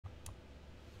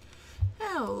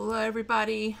Hello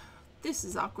everybody, this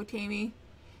is Aquatami,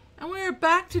 and we're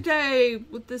back today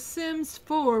with The Sims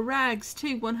 4 Rags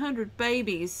to 100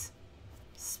 Babies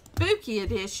Spooky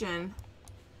Edition.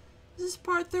 This is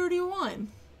part 31,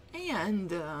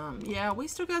 and yeah, we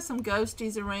still got some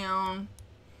ghosties around.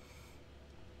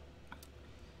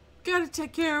 Gotta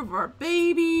take care of our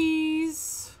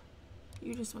babies.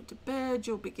 You just went to bed,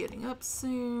 you'll be getting up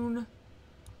soon.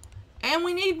 And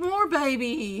we need more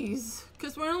babies,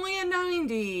 because we're only at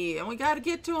 90, and we got to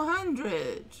get to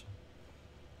 100.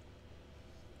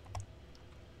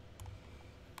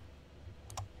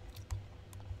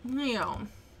 Now,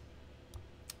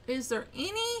 is there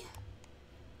any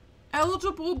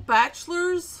eligible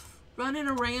bachelors running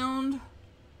around?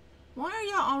 Why are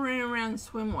y'all all running around in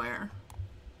swimwear?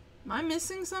 Am I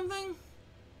missing something?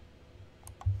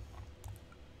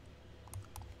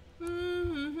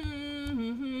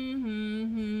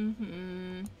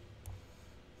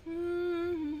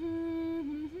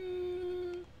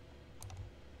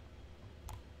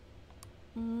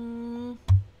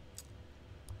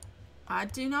 I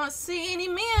do not see any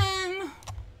men.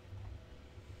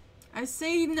 I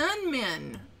see none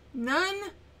men.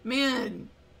 None men.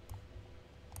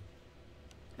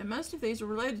 And most of these are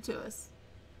related to us.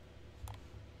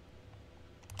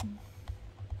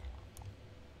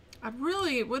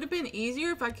 It would have been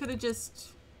easier if I could have just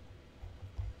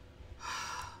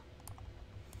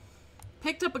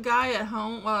picked up a guy at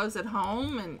home while I was at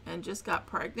home and just got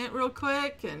pregnant real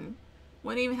quick and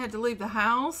wouldn't even had to leave the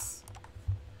house.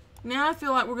 Now I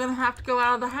feel like we're gonna have to go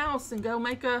out of the house and go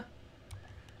make a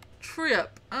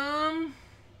trip.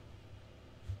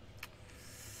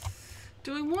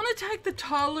 Do we want to take the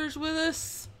toddlers with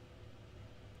us?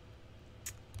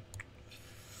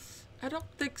 I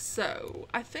don't think so.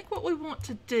 I think what we want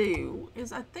to do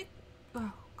is oh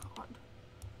God.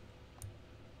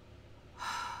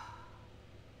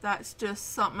 That's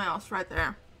just something else right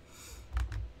there.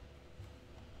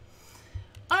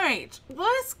 All right,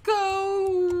 let's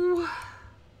go.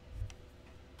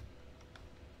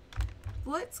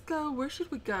 Let's go. Where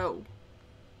should we go?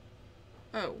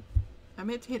 Oh, I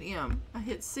meant to hit M. I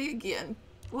hit C again.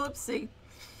 Whoopsie.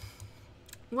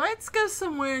 Let's go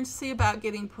somewhere and see about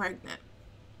getting pregnant.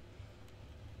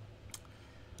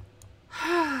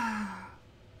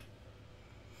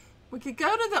 We could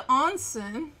go to the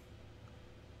onsen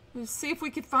and see if we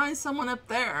could find someone up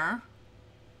there.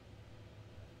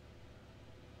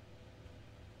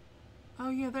 Oh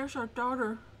yeah, there's our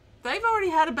daughter. They've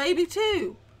already had a baby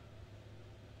too.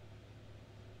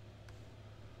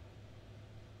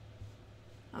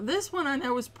 Now this one I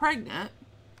know is pregnant.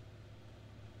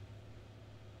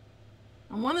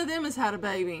 And one of them has had a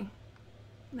baby.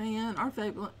 Man, our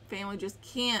family just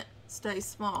can't stay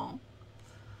small.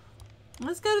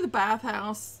 Let's go to the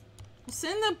bathhouse.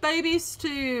 Send the babies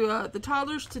to, the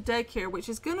toddlers to daycare, which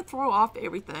is going to throw off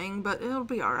everything, but it'll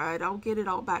be alright. I'll get it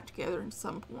all back together at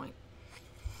some point.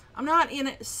 I'm not in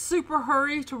a super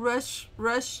hurry to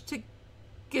rush to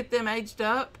get them aged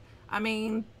up. I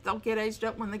mean, they'll get aged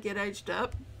up when they get aged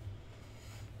up.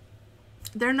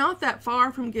 They're not that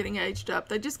far from getting aged up.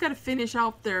 They just got to finish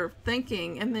off their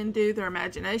thinking and then do their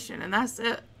imagination, and that's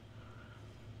it.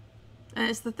 And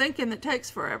it's the thinking that takes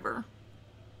forever.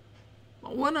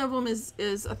 One of them is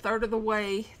a third of the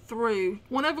way through.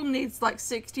 One of them needs like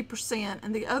 60%,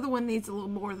 and the other one needs a little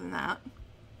more than that.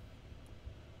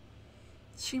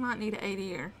 She might need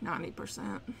 80 or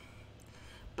 90%.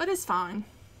 But it's fine.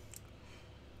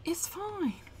 It's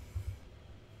fine.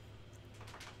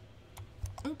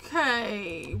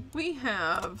 Okay, we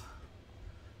have,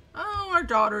 oh, our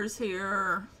daughter's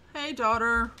here. Hey,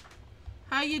 daughter.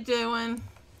 How you doing?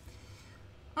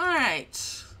 All right.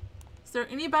 Is there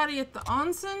anybody at the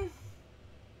onsen?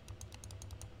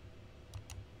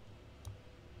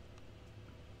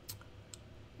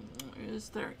 Is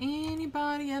there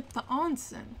anybody at the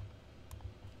onsen?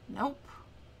 Nope.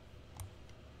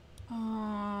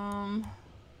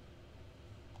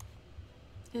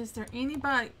 Is there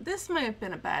anybody? This may have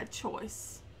been a bad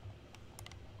choice.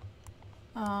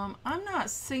 I'm not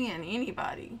seeing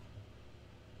anybody.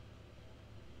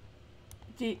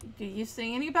 Do you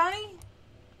see anybody?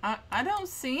 I don't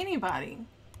see anybody.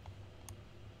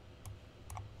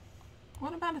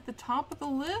 What about at the top of the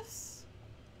list?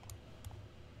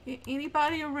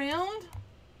 Anybody around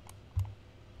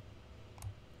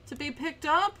to be picked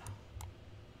up?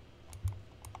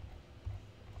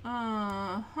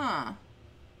 Uh-huh.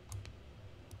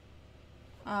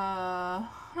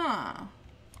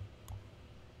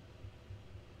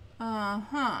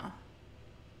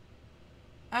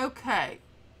 Okay.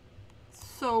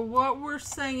 So what we're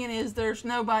saying is there's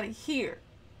nobody here.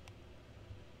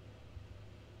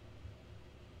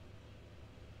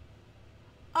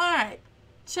 Alright.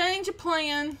 Change of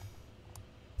plan.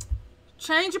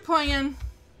 Change of plan.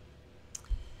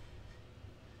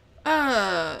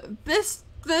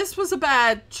 This was a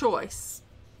bad choice.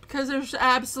 Because there's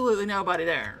absolutely nobody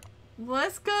there.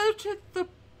 Let's go to the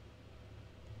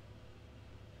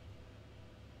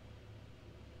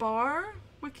bar.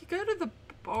 We could go to the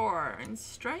bar. And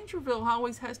Strangerville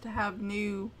always has to have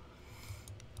new...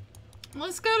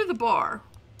 Let's go to the bar.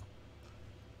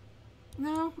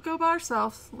 No, we'll go by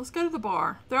ourselves. Let's go to the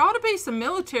bar. There ought to be some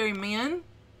military men,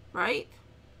 right?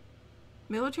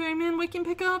 Military men we can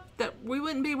pick up that we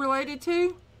wouldn't be related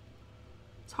to.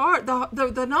 It's hard.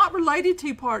 The not related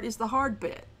to part is the hard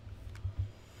bit.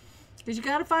 Because you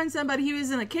got to find somebody who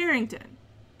isn't a Carrington.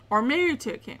 Or married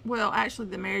to a Carrington. Well, actually,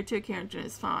 the married to a Carrington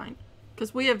is fine.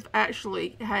 Because we have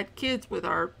actually had kids with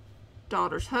our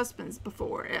daughter's husbands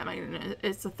before. I mean,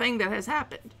 it's a thing that has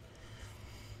happened.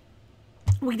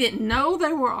 We didn't know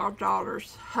they were our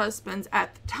daughter's husbands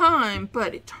at the time,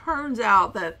 but it turns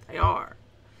out that they are.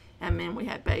 And then we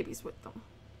had babies with them.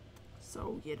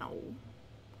 So, you know,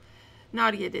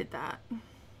 Nadia did that.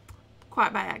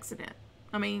 Quite by accident.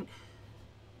 I mean...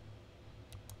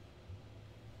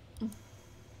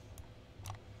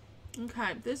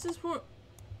 Okay, this is what...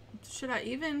 Should I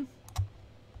even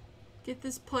get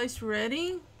this place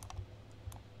ready?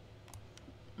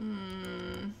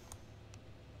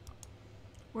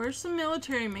 Where's some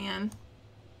military men?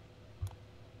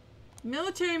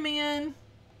 Military men.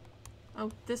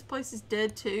 Oh, this place is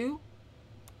dead too.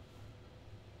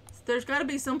 There's got to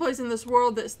be some place in this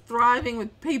world that's thriving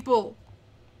with people.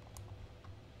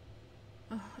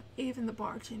 Even the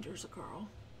bartender's a girl.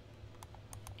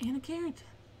 Anna Carrington.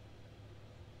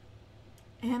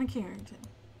 Anna Carrington.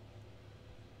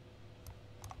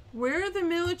 Where are the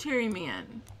military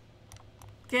men?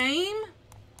 Game?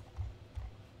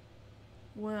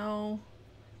 Well,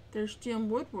 there's Jim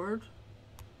Woodward.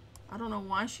 I don't know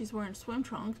why she's wearing swim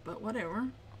trunks, but whatever.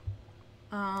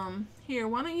 Here,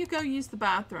 why don't you go use the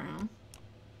bathroom?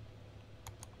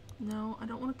 No, I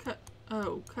don't want to cut...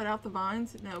 Oh, cut out the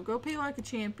vines? No, go pee like a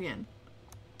champion.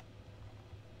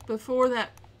 Before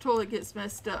that toilet gets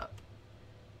messed up.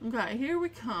 Okay, here we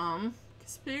come.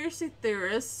 Conspiracy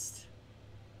theorist.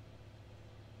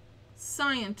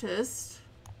 Scientist.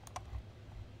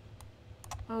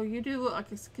 Oh, you do look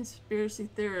like a conspiracy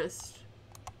theorist.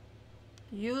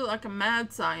 You look like a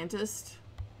mad scientist.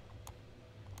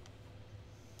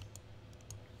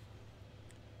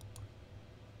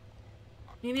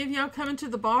 Any of y'all coming to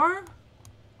the bar?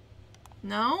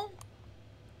 No?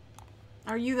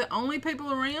 Are you the only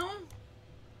people around?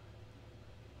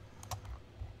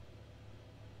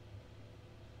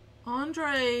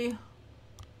 Andre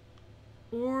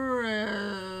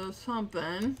or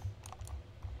something.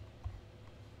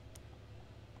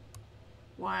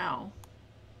 Wow.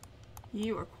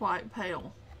 You are quite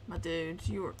pale, my dude.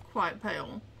 You are quite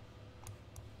pale.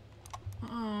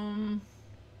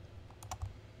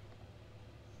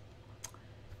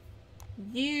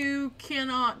 You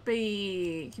cannot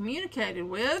be communicated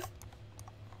with.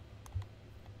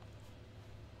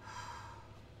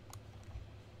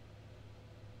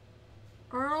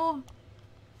 Earl.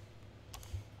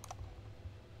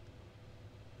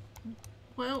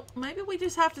 Well, maybe we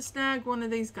just have to snag one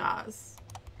of these guys.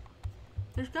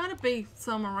 There's got to be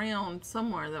some around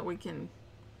somewhere that we can...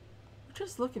 We're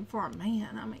just looking for a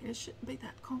man. I mean, it shouldn't be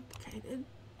that complicated.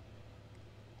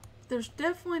 There's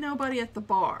definitely nobody at the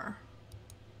bar.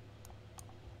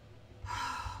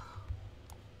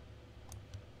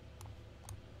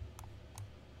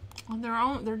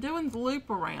 They're doing the loop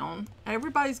around.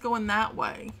 Everybody's going that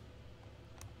way.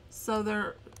 So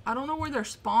they're... I don't know where they're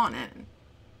spawning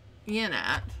in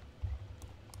at.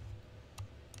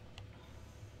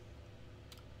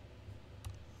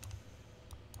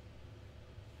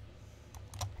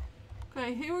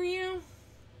 Okay, who are you?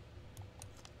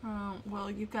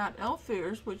 Well, you've got elf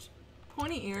ears, which...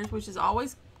 Pointy ears, which is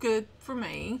always good for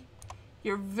me.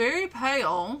 You're very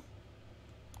pale.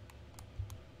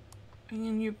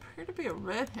 And you appear to be a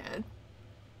redhead.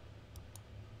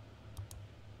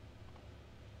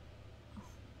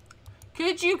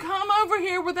 Could you come over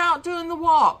here without doing the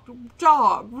walk?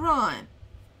 Jog, run.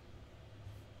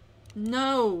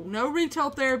 No, no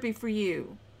retail therapy for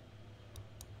you.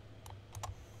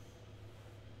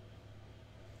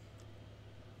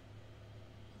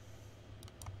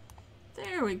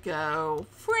 There we go.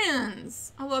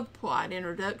 Friends. I love polite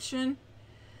introduction.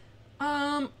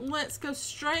 Let's go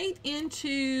straight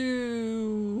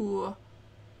into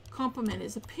compliment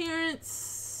his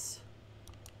appearance.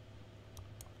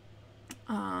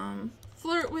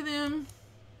 Flirt with him.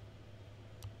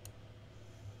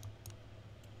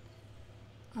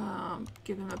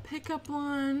 Give him a pickup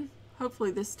line.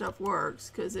 Hopefully this stuff works,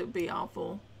 because it would be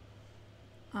awful.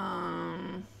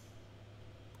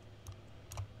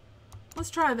 Let's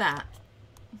try that.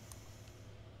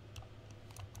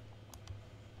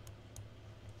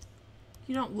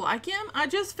 You don't like him? I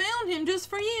just found him just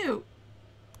for you.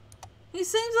 He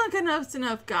seems like a nice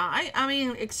enough guy. I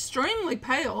mean, extremely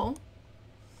pale.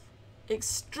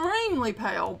 Extremely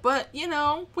pale. But, you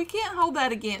know, we can't hold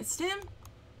that against him.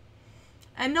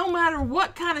 And no matter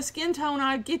what kind of skin tone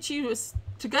I get you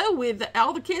to go with,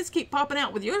 all the kids keep popping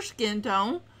out with your skin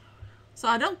tone. So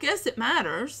I don't guess it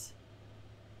matters.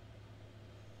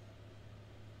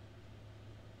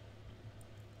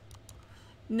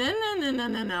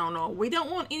 No. We don't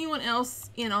want anyone else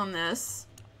in on this.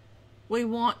 We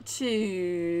want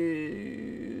to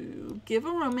give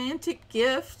a romantic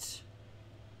gift.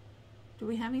 Do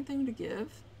we have anything to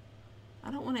give?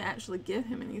 I don't want to actually give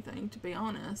him anything, to be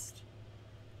honest.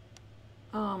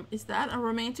 Is that a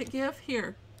romantic gift?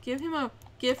 Here, give him a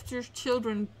gift your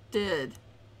children did.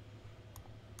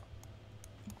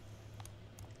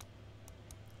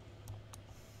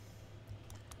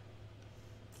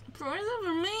 Present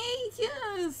for me?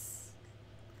 Yes.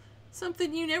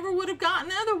 Something you never would have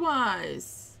gotten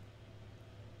otherwise.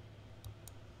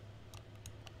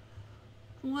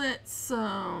 Let's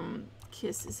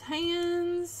kiss his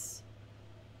hands.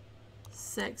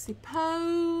 Sexy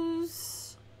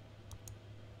pose.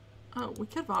 Oh, we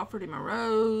could have offered him a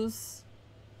rose.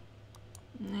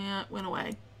 Nah, it went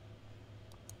away.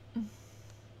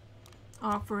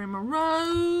 Offer him a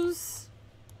rose.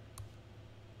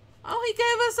 Oh, he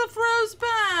gave us a rose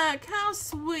back. How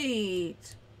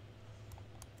sweet.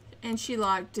 And she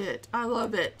liked it. I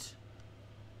love it.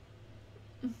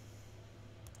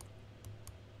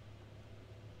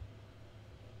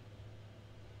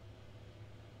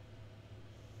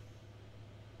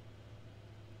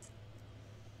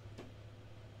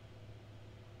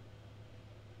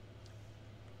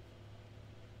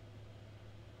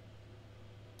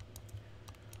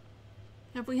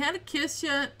 Have we had a kiss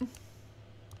yet?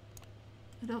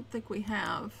 I don't think we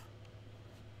have.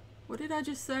 What did I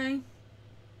just say?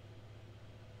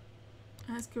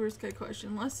 Ask a risque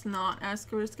question. Let's not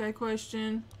ask a risque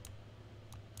question.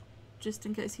 Just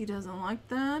in case he doesn't like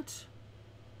that.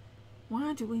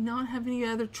 Why do we not have any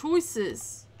other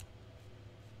choices?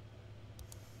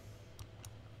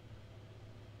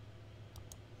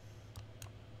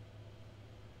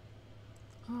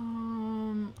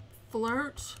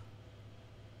 Flirt.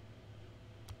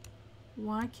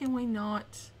 Why can we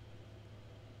not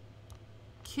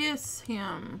kiss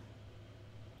him?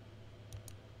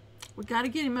 We got to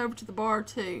get him over to the bar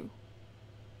too.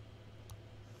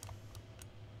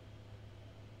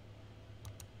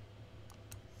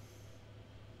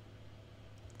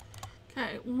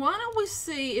 Okay, why don't we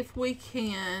see if we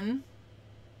can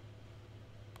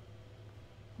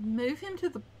move him to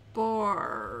the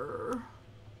bar.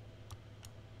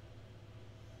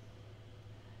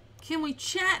 Can we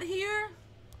chat here?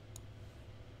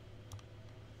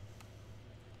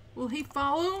 Will he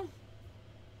follow?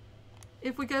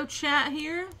 If we go chat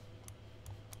here?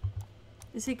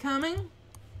 Is he coming?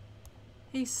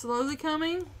 He's slowly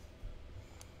coming.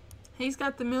 He's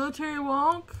got the military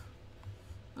walk.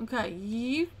 Okay,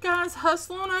 you guys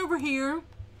hustle on over here.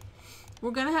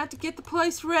 We're gonna have to get the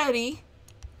place ready.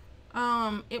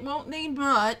 It won't need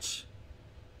much.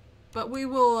 But we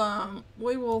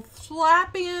will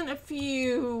slap in a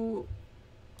few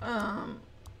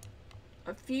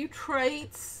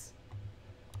traits,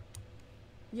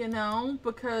 you know,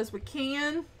 because we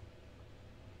can.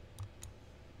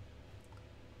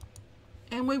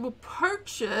 And we will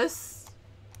purchase.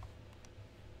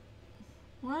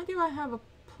 Why do I have a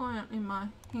plant in my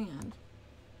hand?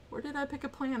 Where did I pick a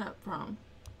plant up from?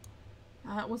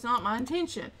 That was not my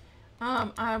intention.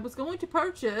 I was going to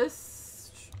purchase.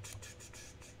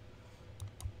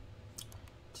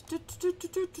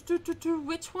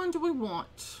 Which one do we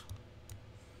want?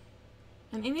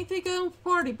 And anything on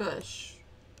party bush.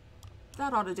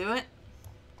 That ought to do it.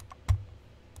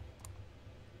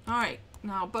 Alright,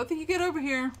 now both of you get over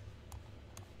here.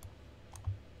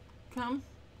 Come.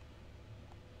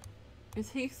 Is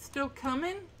he still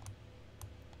coming?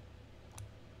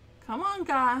 Come on,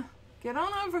 guy. Get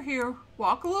on over here.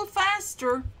 Walk a little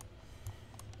faster.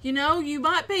 You know, you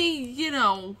might be, you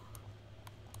know,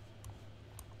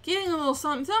 getting a little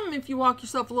something if you walk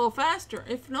yourself a little faster.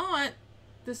 If not,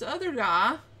 this other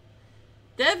guy,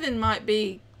 Devin, might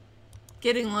be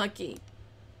getting lucky.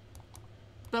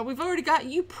 But we've already got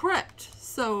you prepped,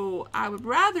 so I would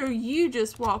rather you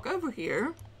just walk over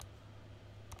here.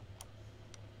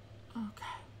 Okay.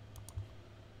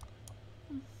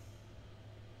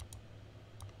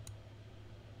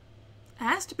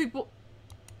 has to be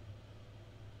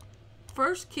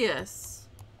first kiss.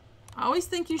 I always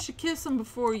think you should kiss them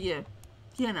before you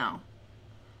know.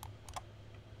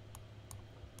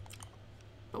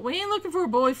 But we ain't looking for a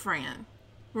boyfriend.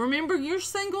 Remember, you're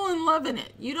single and loving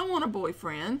it. You don't want a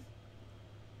boyfriend.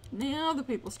 Now the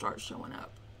people start showing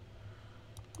up.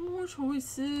 More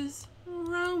choices.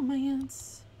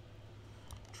 Romance.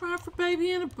 Try for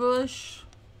baby in a bush.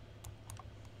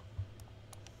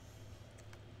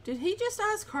 Did he just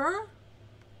ask her?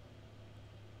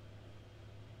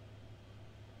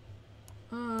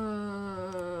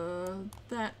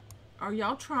 Are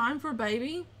y'all trying for a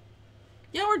baby?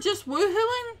 Y'all are just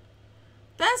woohooing?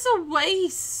 That's a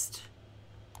waste.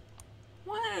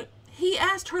 What? He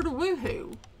asked her to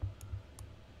woohoo.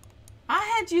 I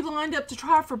had you lined up to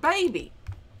try for baby.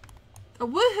 A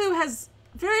woohoo has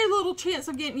very little chance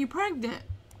of getting you pregnant.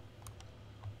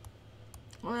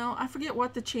 Well, I forget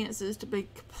what the chance is, to be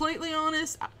completely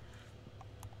honest.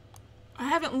 I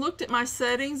haven't looked at my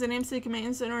settings in MC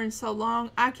Command Center in so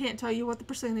long, I can't tell you what the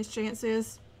percentage chance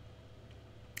is.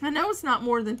 I know it's not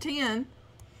more than 10,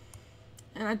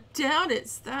 and I doubt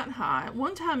it's that high. At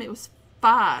one time it was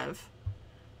 5.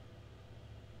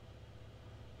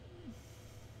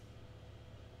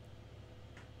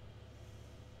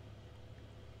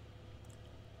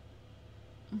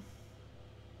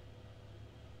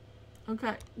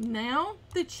 Okay, now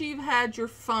that you've had your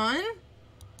fun,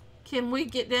 can we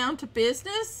get down to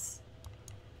business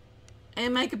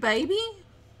and make a baby?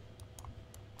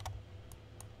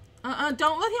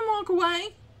 Don't let him walk away.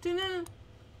 No.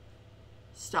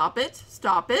 Stop it.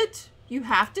 Stop it. You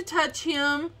have to touch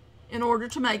him in order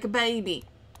to make a baby.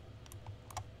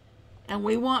 And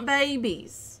we want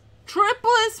babies.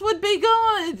 Triplets would be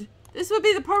good. This would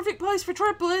be the perfect place for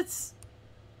triplets.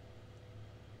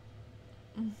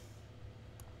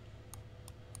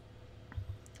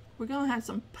 We're going to have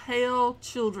some pale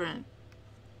children.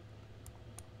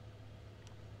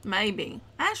 Maybe.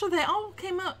 Actually, they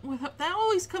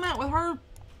always come out with her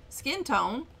skin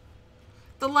tone.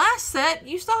 The last set,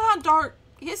 you saw how dark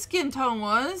his skin tone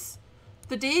was.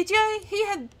 The DJ, he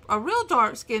had a real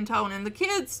dark skin tone, and the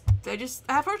kids, they just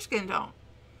have her skin tone.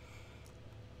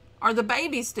 Or the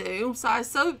babies do.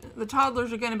 So the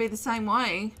toddlers are going to be the same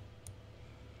way.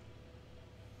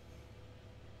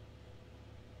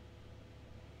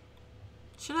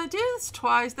 Should I do this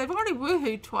twice? They've already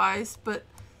woohooed twice, but...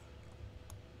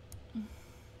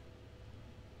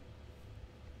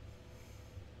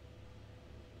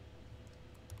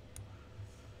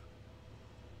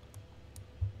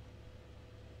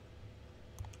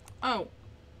 Oh,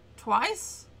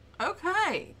 twice?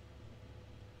 Okay.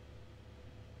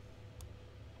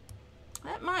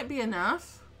 That might be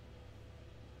enough.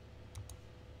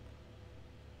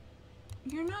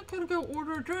 You're not going to go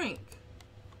order a drink.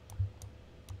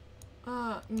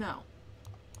 No.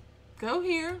 Go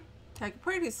here. Take a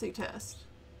pregnancy test.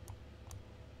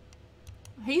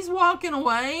 He's walking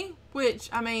away, which,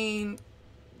 I mean,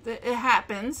 it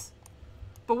happens.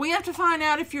 But we have to find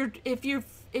out if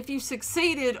you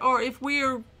succeeded, or if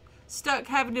we're stuck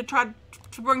having to try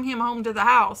to bring him home to the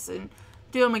house and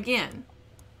do him again.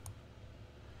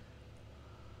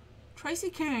 Tracy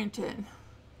Carrington.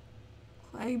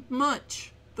 Clay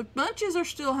Munch. The Munches are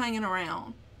still hanging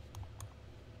around.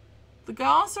 The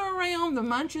Goss are around. The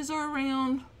Munches are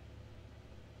around.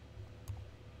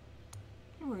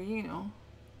 Who are you?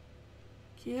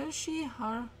 Kiyoshi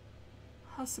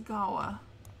Hasagawa.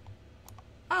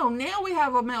 Oh, now we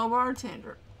have a male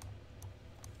bartender.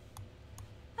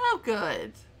 Oh,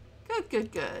 good.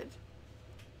 Good.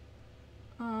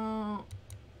 Oh,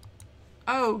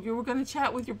 you were going to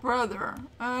chat with your brother.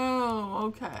 Oh,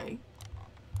 okay.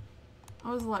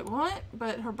 I was like, what?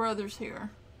 But her brother's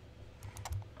here.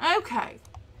 Okay.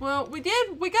 Well, we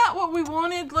got what we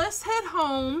wanted. Let's head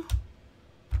home.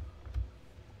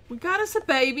 We got us a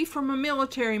baby from a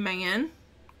military man.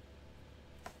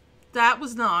 That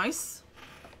was nice.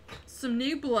 Some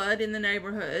new blood in the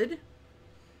neighborhood.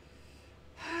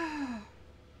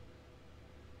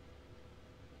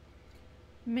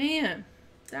 Man,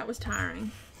 that was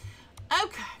tiring.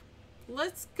 Okay,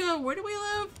 let's go. Where do we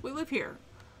live? We live here.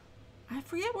 I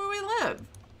forget where we live.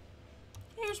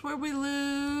 Here's where we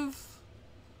live.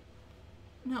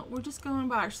 No, we're just going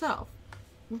by ourselves.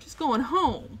 We're just going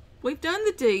home. We've done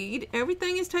the deed.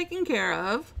 Everything is taken care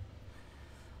of.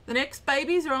 The next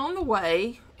babies are on the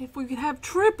way. If we could have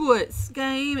triplets,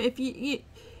 game. If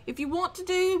you want to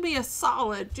do me a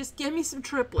solid, just give me some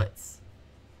triplets.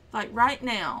 Like right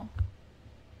now.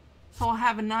 So I'll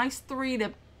have a nice 3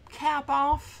 to cap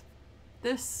off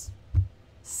this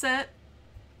set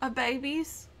of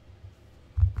babies.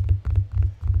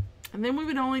 And then we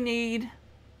would only need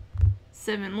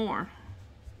 7 more.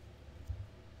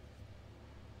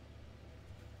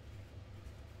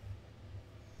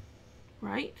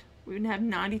 Right? We would have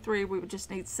 93. We would just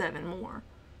need 7 more.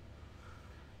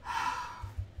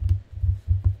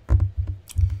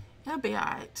 That'll be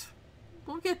alright.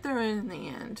 We'll get there in the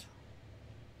end.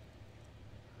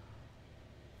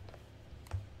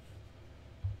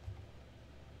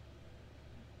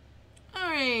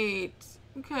 Alright.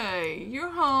 Okay. You're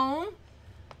home.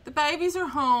 The babies are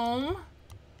home.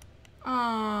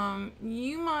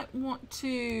 You might want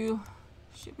to...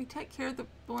 Should we take care of the...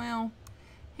 Well,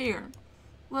 here.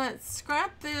 Let's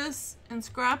scrap this and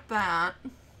scrap that.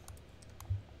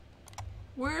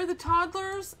 Where are the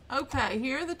toddlers? Okay,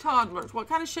 here are the toddlers. What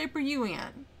kind of shape are you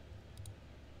in?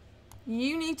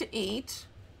 You need to eat.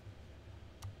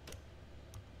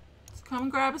 Let's come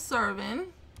grab a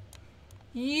serving.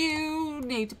 You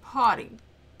need to potty.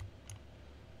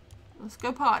 Let's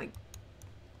go potty.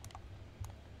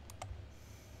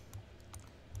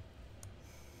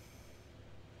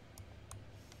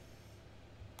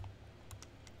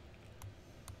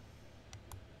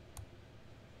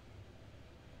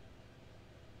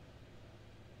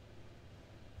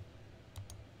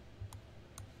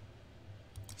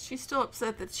 She's still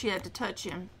upset that she had to touch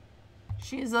him.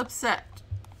 She is upset.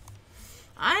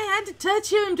 I had to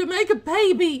touch him to make a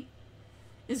baby.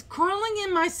 It's crawling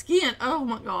in my skin. Oh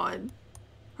my God.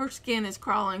 Her skin is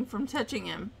crawling from touching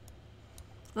him.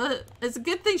 It's a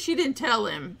good thing she didn't tell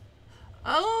him.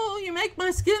 Oh, you make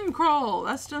my skin crawl.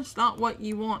 That's just not what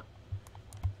you want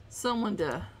someone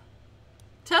to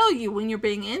tell you when you're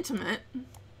being intimate.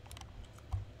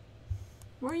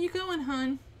 Where are you going,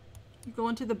 hun? You're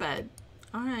going to the bed.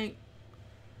 Alright.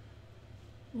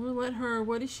 We'll let her...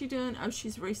 What is she doing? Oh,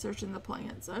 she's researching the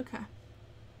plants. Okay.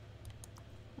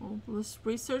 Well, let's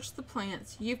research the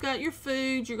plants. You've got your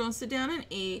food. You're going to sit down and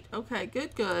eat. Okay,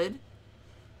 good, good.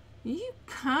 You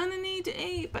kind of need to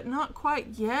eat, but not quite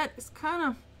yet. It's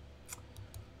kind of...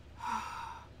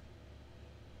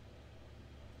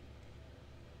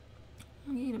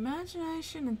 You need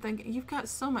imagination and thinking. You've got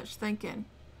so much thinking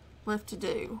left to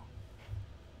do.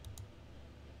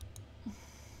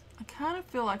 I kind of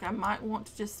feel like I might want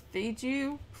to just feed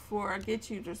you before I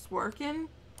get you just working.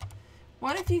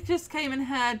 What if you just came and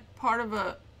had part of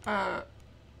a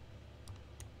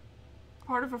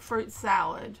fruit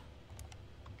salad?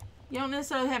 You don't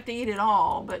necessarily have to eat it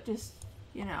all, but just,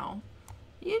 you know.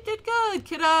 You did good,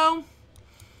 kiddo.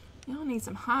 You'll need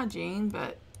some hygiene,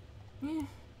 but yeah.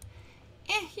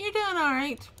 You're doing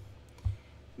alright.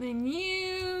 Then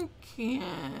you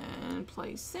can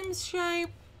play Sims shape.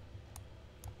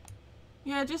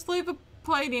 Yeah, just leave a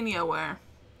plate anywhere.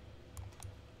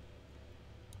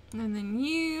 And then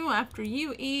you, after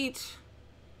you eat,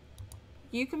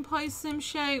 you can play Sim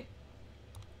shape.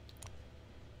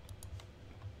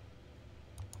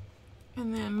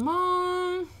 And then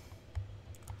Mom,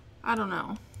 I don't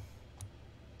know.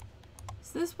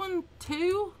 Is this one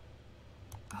 2?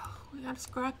 Oh, we gotta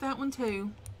scrap that one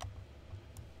too.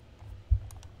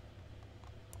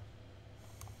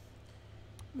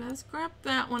 Gotta scrap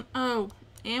that one. Oh,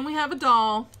 and we have a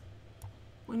doll.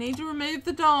 We need to remove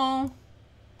the doll.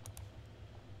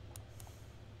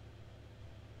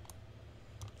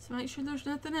 So make sure there's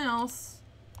nothing else.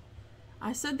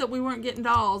 I said that we weren't getting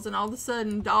dolls, and all of a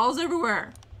sudden, dolls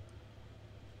everywhere.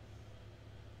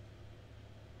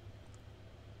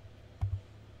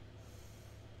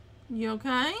 You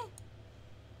okay?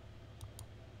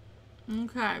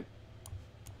 Okay.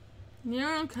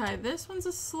 You're okay. This one's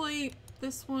asleep.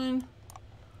 This one,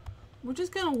 we're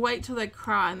just gonna wait till they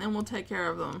cry and then we'll take care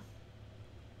of them.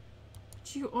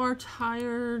 But you are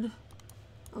tired,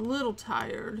 a little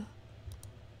tired.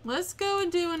 Let's go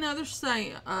and do another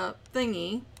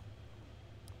thingy.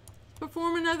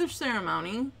 Perform another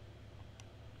ceremony.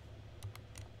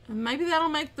 And maybe that'll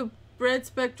make the red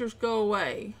specters go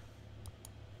away.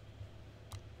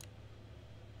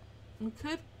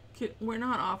 We're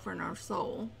not offering our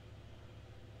soul.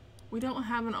 We don't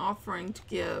have an offering to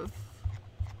give.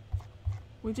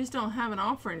 We just don't have an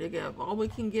offering to give. All we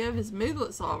can give is moodlet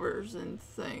solvers and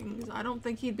things. I don't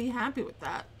think he'd be happy with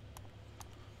that.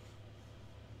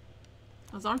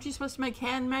 Because aren't you supposed to make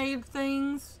handmade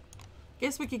things?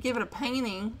 Guess we could give it a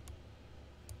painting.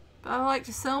 But I like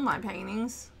to sell my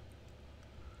paintings.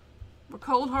 For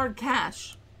cold hard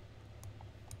cash.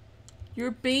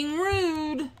 You're being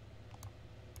rude.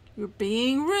 You're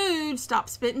being rude. Stop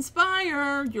spitting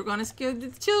fire. You're gonna scare the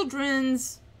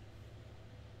children's.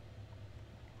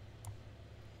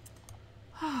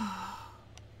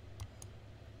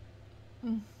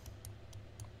 And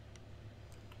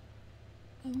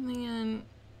then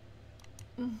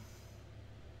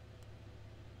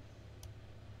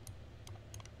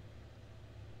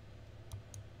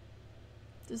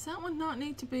Does that one not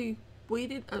need to be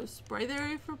weeded? Oh, spray the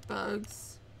area for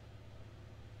bugs.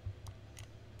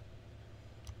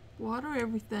 Water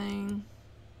everything.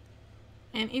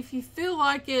 And if you feel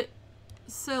like it,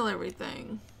 sell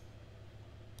everything.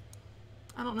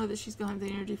 I don't know that she's going to have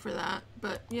the energy for that,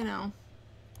 but you know.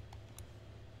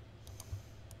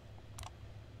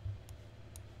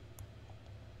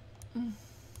 Is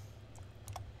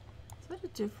that a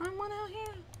different one out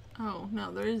here? Oh,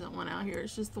 no, there isn't one out here.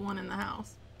 It's just the one in the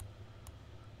house.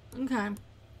 Okay.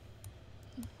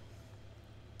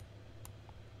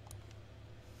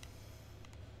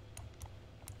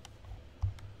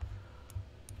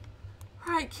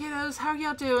 Alright, kiddos, how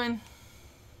y'all doing?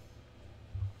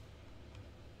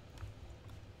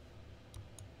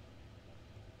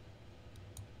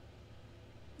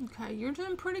 Okay, you're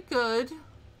doing pretty good.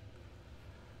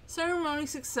 Ceremony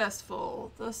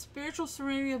successful. The spiritual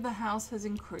serenity of the house has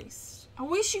increased. I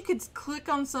wish you could click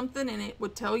on something and it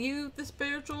would tell you the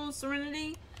spiritual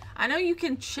serenity. I know you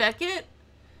can check it,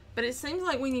 but it seems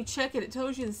like when you check it, it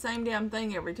tells you the same damn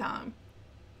thing every time.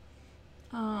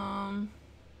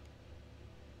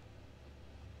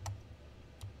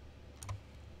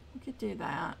 We could do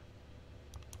that.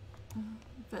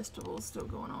 The festival is still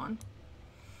going on.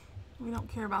 We don't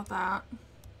care about that.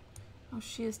 Oh,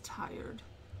 she is tired.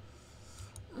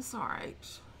 That's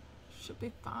alright. Should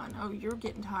be fine. Oh, you're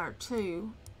getting tired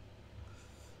too.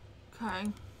 Okay.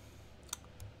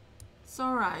 It's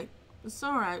alright. It's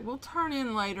alright. We'll turn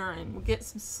in later and we'll get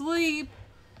some sleep.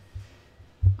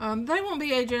 They won't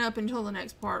be aging up until the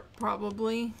next part,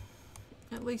 probably.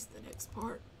 At least the next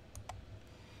part.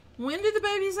 When do the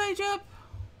babies age up?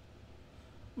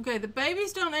 Okay, the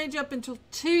babies don't age up until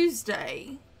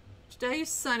Tuesday. Today's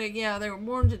Sunday. Yeah, they were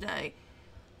born today.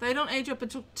 They don't age up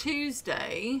until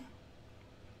Tuesday.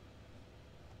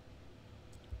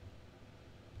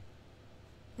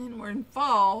 And we're in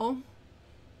fall.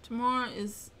 Tomorrow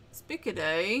is Spica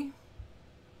Day.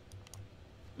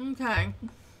 Okay.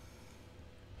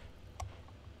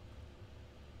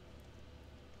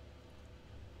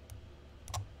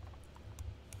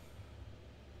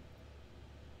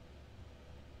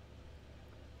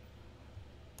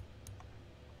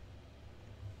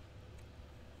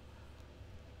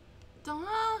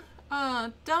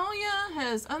 Dahlia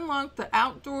has unlocked the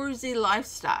outdoorsy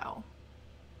lifestyle.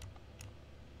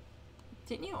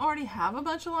 Didn't you already have a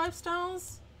bunch of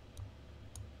lifestyles?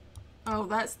 Oh,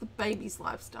 that's the baby's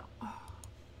lifestyle. Oh,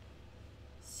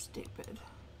 stupid.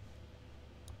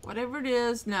 Whatever it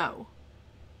is, no.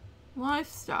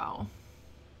 Lifestyle.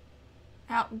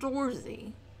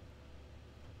 Outdoorsy.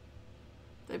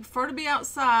 They prefer to be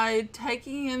outside,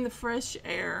 taking in the fresh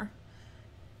air.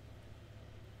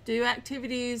 Do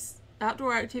activities,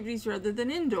 outdoor activities rather than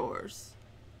indoors.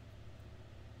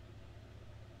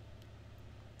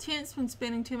 Tense when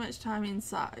spending too much time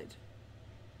inside.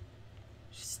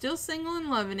 She's still single and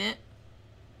loving it.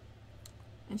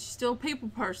 And she's still a people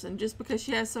person just because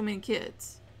she has so many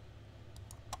kids.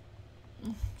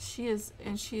 She is,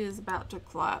 and she is about to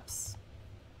collapse.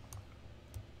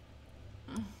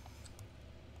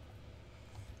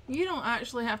 You don't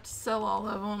actually have to sell all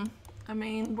of them. I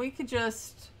mean, we could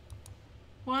just...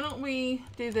 Why don't we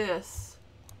do this?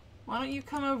 Why don't you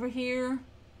come over here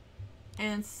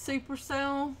and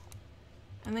supercell,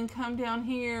 and then come down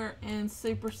here and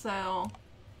supercell,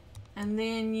 and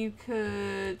then you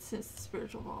could sense the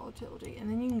spiritual volatility,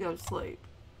 and then you can go to sleep.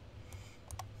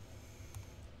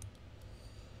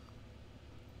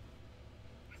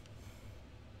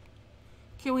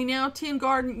 Can we now tend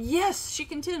garden? Yes, she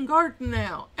can tend garden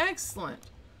now.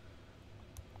 Excellent.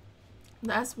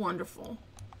 That's wonderful.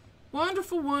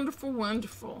 Wonderful, wonderful,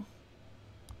 wonderful.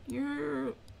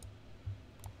 You're...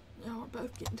 Now we're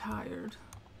both getting tired.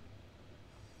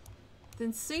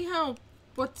 Then see how...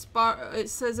 What it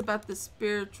says about the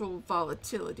spiritual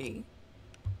volatility.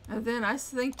 And then I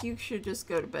think you should just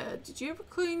go to bed. Did you ever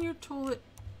clean your toilet?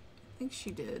 I think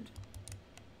she did.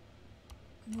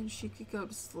 And then she could go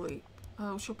to sleep.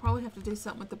 Oh, she'll probably have to do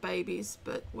something with the babies,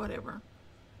 but whatever.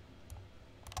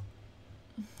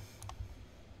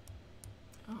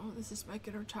 Oh, this is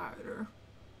making her tireder.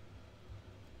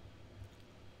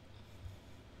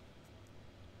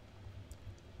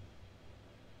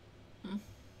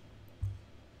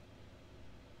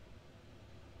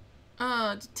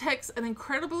 Detects an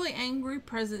incredibly angry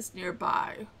presence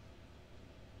nearby.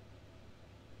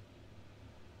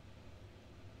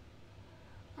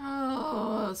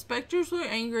 Oh, specters are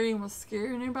angry and will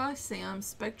scare nearby Sims.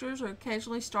 Specters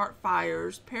occasionally start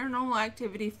fires. Paranormal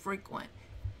activity frequent.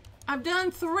 I've done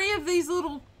 3 of these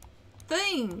little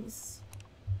things.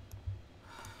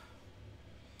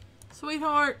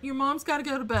 Sweetheart, your mom's got to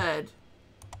go to bed.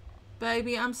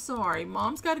 Baby, I'm sorry.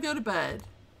 Mom's got to go to bed.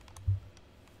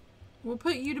 We'll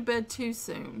put you to bed too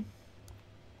soon.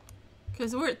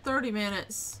 Because we're at 30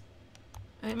 minutes.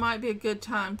 It might be a good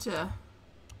time to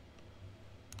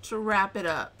wrap it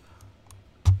up.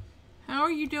 How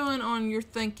are you doing on your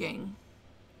thinking?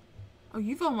 Oh,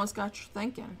 you've almost got your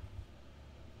thinking.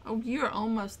 Oh, you're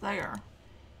almost there.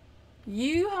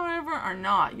 You, however, are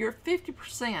not. You're at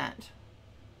 50%.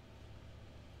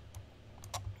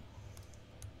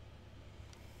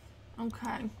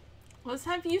 Okay. Let's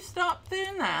have you stop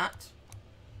doing that.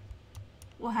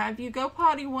 We'll have you go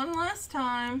potty one last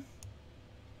time.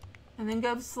 And then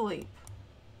go to sleep.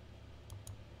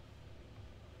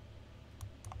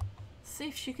 See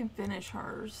if she can finish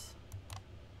hers.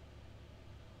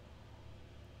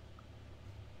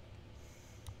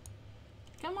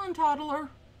 Come on, toddler.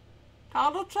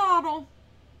 Toddle, toddle.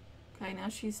 Okay, now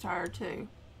she's tired too.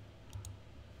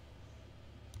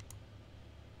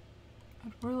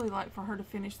 I'd really like for her to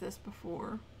finish this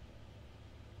before.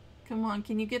 Come on,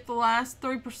 can you get the last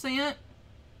 3%?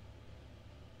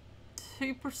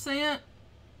 2%?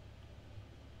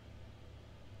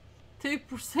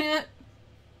 2%?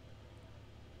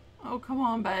 Oh, come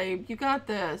on, babe. You got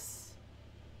this.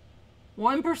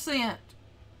 1%.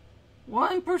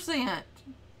 1%.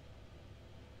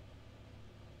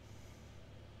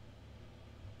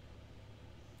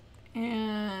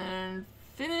 And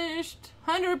finished.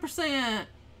 100%.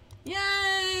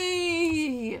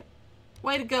 Yay!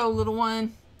 Way to go, little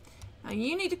one. Now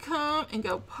you need to come and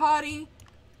go potty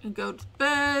and go to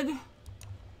bed.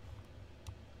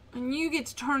 And you get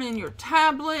to turn in your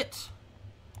tablet.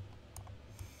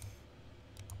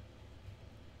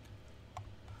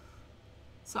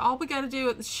 So all we got to do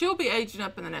is, she'll be aging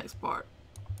up in the next part.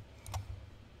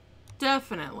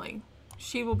 Definitely.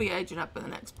 She will be aging up in the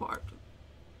next part.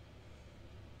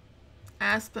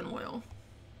 Aspen will.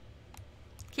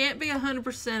 Can't be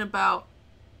 100% about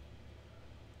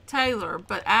Taylor,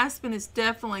 but Aspen is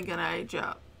definitely going to age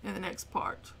up in the next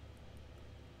part.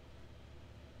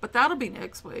 But that'll be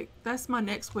next week. That's my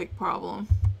next week problem.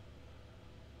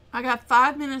 I got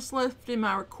 5 minutes left in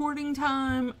my recording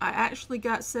time. I actually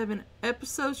got 7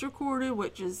 episodes recorded,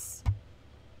 which is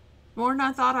more than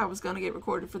I thought I was going to get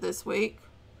recorded for this week.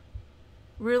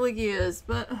 Really is,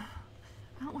 but I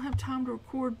don't have time to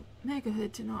record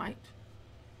Megahood tonight.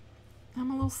 I'm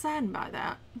a little saddened by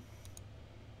that.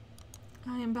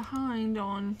 I am behind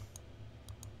on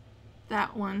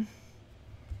that one.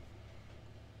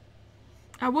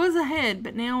 I was ahead,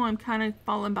 but now I'm kind of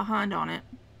falling behind on it.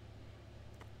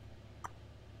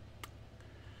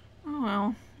 Oh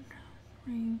well.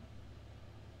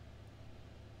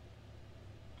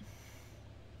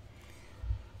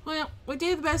 Well, we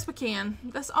do the best we can.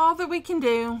 That's all that we can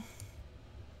do.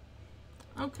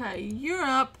 Okay, you're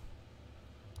up.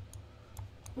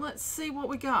 Let's see what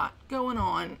we got going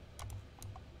on.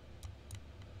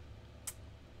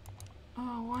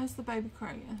 Oh, why is the baby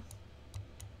crying?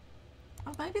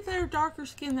 Oh, maybe they're darker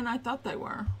skinned than I thought they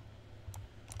were.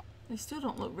 They still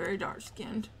don't look very dark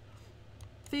skinned.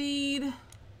 Feed.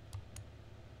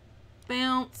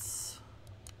 Bounce.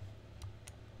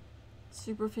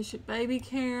 Super efficient baby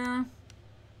care.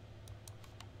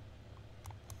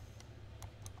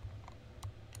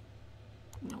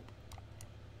 Nope.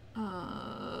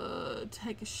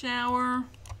 Take a shower.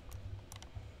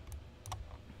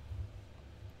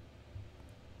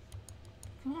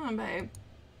 Come on, babe.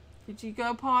 Did you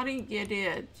go potty? You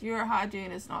did. Your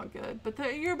hygiene is not good. But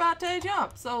you're about to age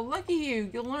up, so lucky you.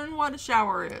 You'll learn what a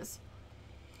shower is.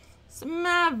 It's a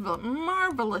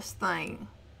marvelous thing.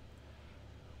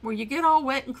 Where you get all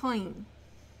wet and clean.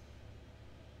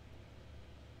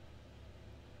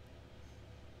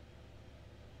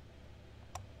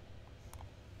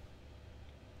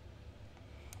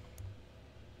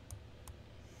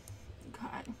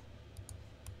 Okay.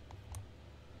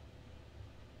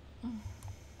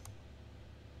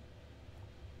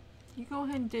 You go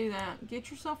ahead and do that. Get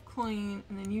yourself clean,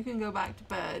 and then you can go back to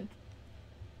bed.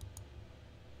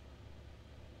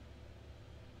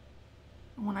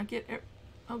 And when I get it,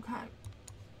 okay.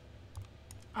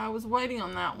 I was waiting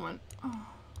on that one. Oh.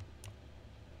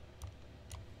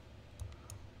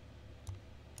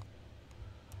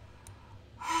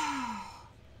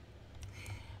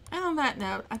 And on that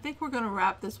note, I think we're going to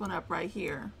wrap this one up right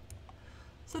here.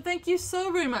 So thank you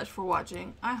so very much for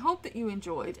watching. I hope that you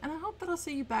enjoyed, and I hope that I'll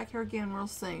see you back here again real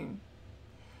soon.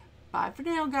 Bye for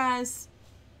now, guys.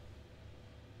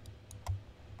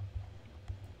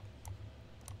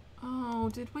 Oh,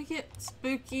 did we get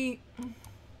spooky?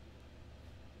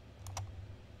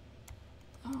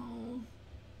 Oh.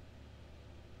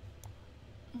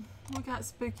 we got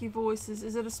spooky voices.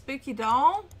 Is it a spooky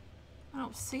doll? I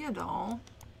don't see a doll.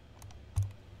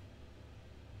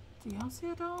 Do y'all see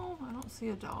a doll? I don't see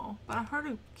a doll. But I heard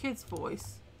a kid's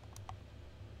voice.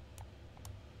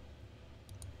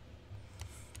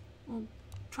 Well,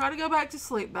 try to go back to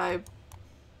sleep, babe.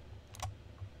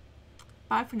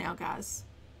 Bye for now, guys.